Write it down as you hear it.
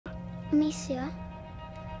Amicia,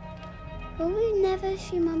 will we never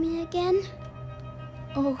see Mummy again?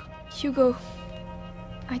 Oh, Hugo,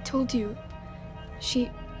 I told you, she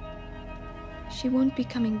won't be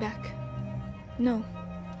coming back. No.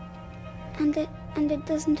 And it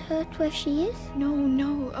doesn't hurt where she is?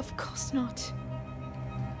 No, of course not.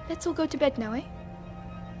 Let's all go to bed now, eh?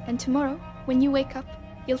 And tomorrow, when you wake up,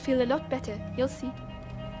 you'll feel a lot better, you'll see.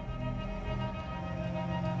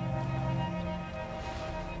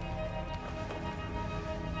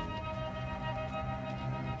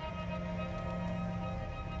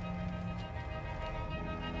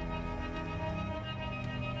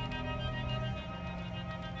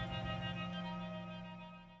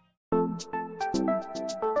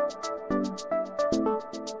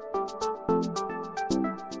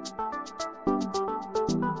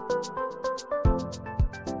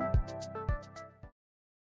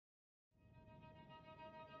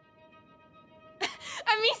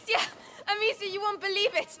 Amicia, you won't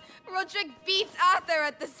believe it! Roderick beats Arthur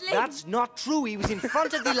at the sling! That's not true, he was in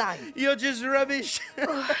front of the line. You're just rubbish.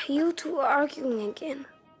 You two are arguing again.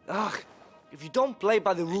 Ugh, if you don't play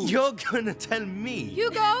by the rules... You're gonna tell me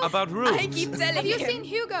Hugo! about rules? I keep telling Have you. you seen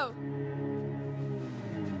Hugo?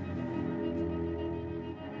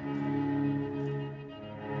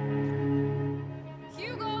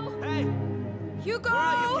 Hugo! Hey! Hugo! Where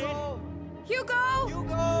are you, kid? Hugo!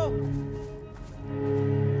 Hugo!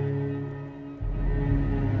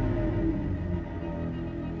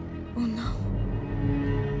 Oh no.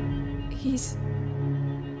 He's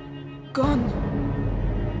gone.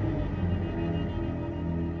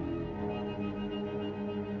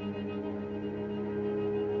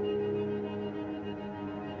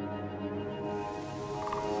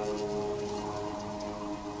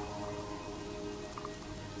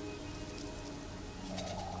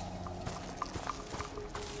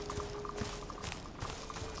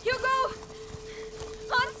 Hugo!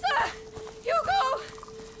 Answer! Hugo!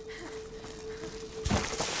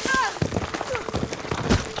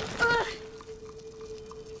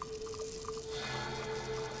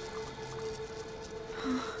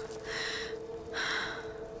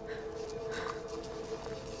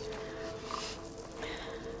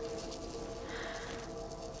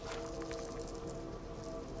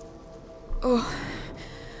 Oh,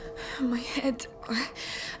 my head.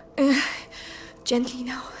 Gently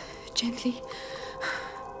now, gently.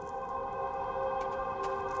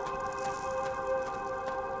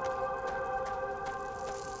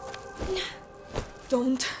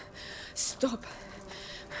 Don't stop.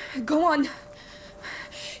 Go on.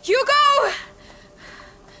 Hugo!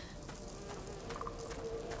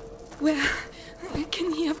 Where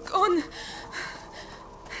can he have gone?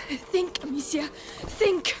 Think, Amicia.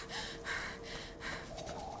 Think.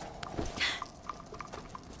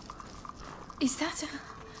 Is that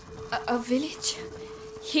a village?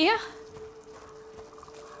 Here?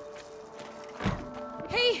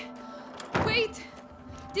 Hey! Wait!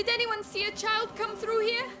 Did anyone see a child come through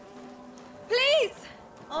here? Please!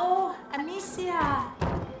 Oh, Amicia!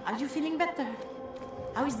 Are you feeling better?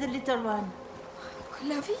 How is the little one?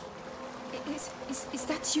 Clavi? Is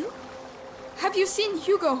that you? Have you seen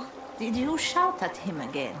Hugo? Did you shout at him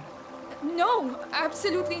again? No,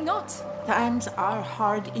 absolutely not. Times are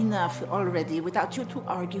hard enough already without you two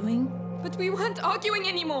arguing. But we weren't arguing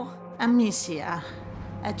anymore. Amicia,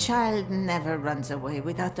 a child never runs away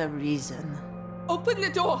without a reason. Open the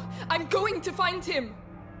door. I'm going to find him.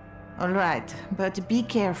 All right, but be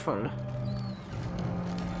careful.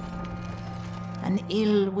 An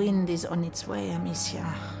ill wind is on its way, Amicia.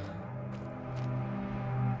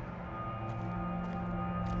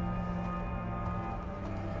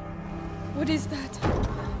 What is that?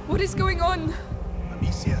 What is going on?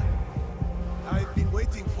 Amicia, I've been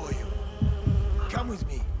waiting for you. Come with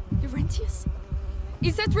me. Laurentius?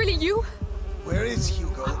 Is that really you? Where is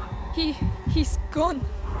Hugo? He's gone.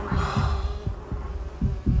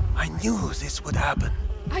 I knew this would happen.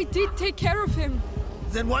 I did take care of him.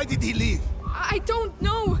 Then why did he leave? I don't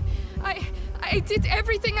know. I did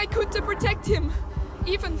everything I could to protect him.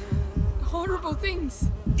 Even horrible things.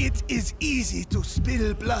 It is easy to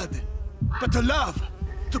spill blood, but to love,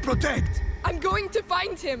 to protect. I'm going to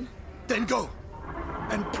find him. Then go,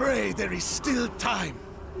 and pray there is still time.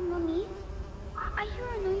 Mummy, I hear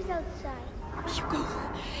a noise outside. Hugo,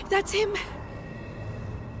 that's him.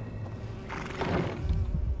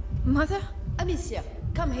 Mother? Amicia,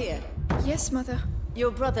 come here. Yes, Mother.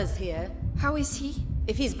 Your brother's here. How is he?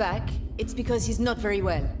 If he's back, it's because he's not very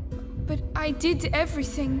well. But I did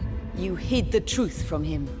everything. You hid the truth from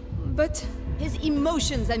him. But His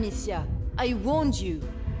emotions, Amicia. I warned you.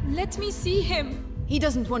 let me see him. He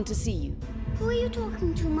doesn't want to see you. Who are you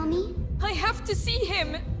talking to, Mummy? have to see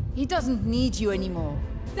him! He doesn't need you anymore.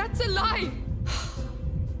 That's a lie!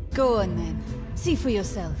 Go on then. See for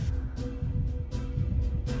yourself.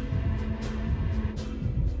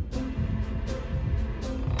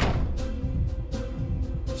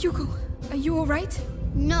 Hugo, are you alright?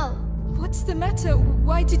 No. What's the matter?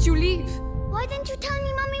 Why did you leave? Why didn't you tell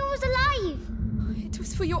me Mommy was alive? It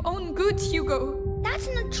was for your own good, Hugo. That's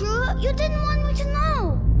not true. You didn't want me to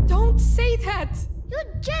know. Don't say that!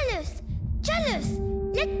 You're jealous. Jealous.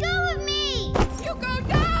 Let go of me. Hugo,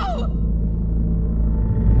 no!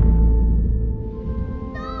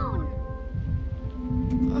 No.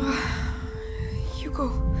 Hugo.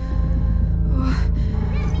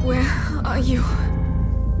 Where are you?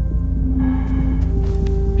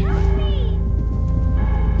 Help me.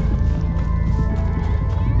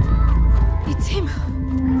 It's him. I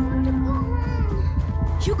want to go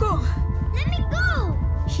home. Hugo! Let me go.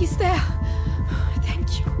 He's there.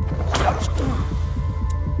 Thank you.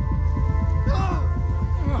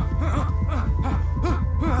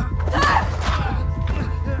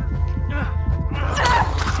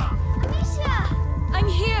 Amicia. I'm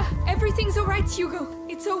here! Everything's alright, Hugo.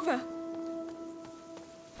 It's over.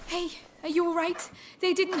 Hey, are you alright?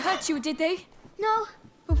 They didn't hurt you, did they? No.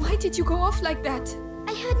 But why did you go off like that?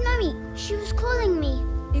 I heard Mommy. She was calling me.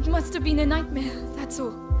 It must have been a nightmare, that's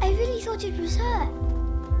all. I really thought it was her.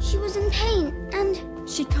 She was in pain and...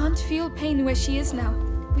 She can't feel pain where she is now.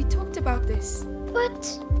 We talked about this.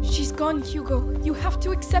 But... She's gone, Hugo. You have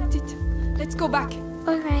to accept it. Let's go back.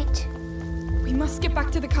 All right. We must get back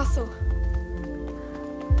to the castle.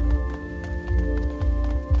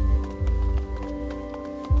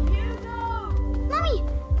 Mommy!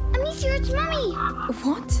 Amicia, it's Mommy!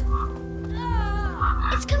 What?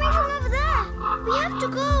 It's coming from over there! We have to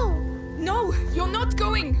go! No, you're not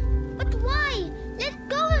going! But why? Let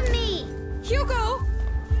go of me! Hugo!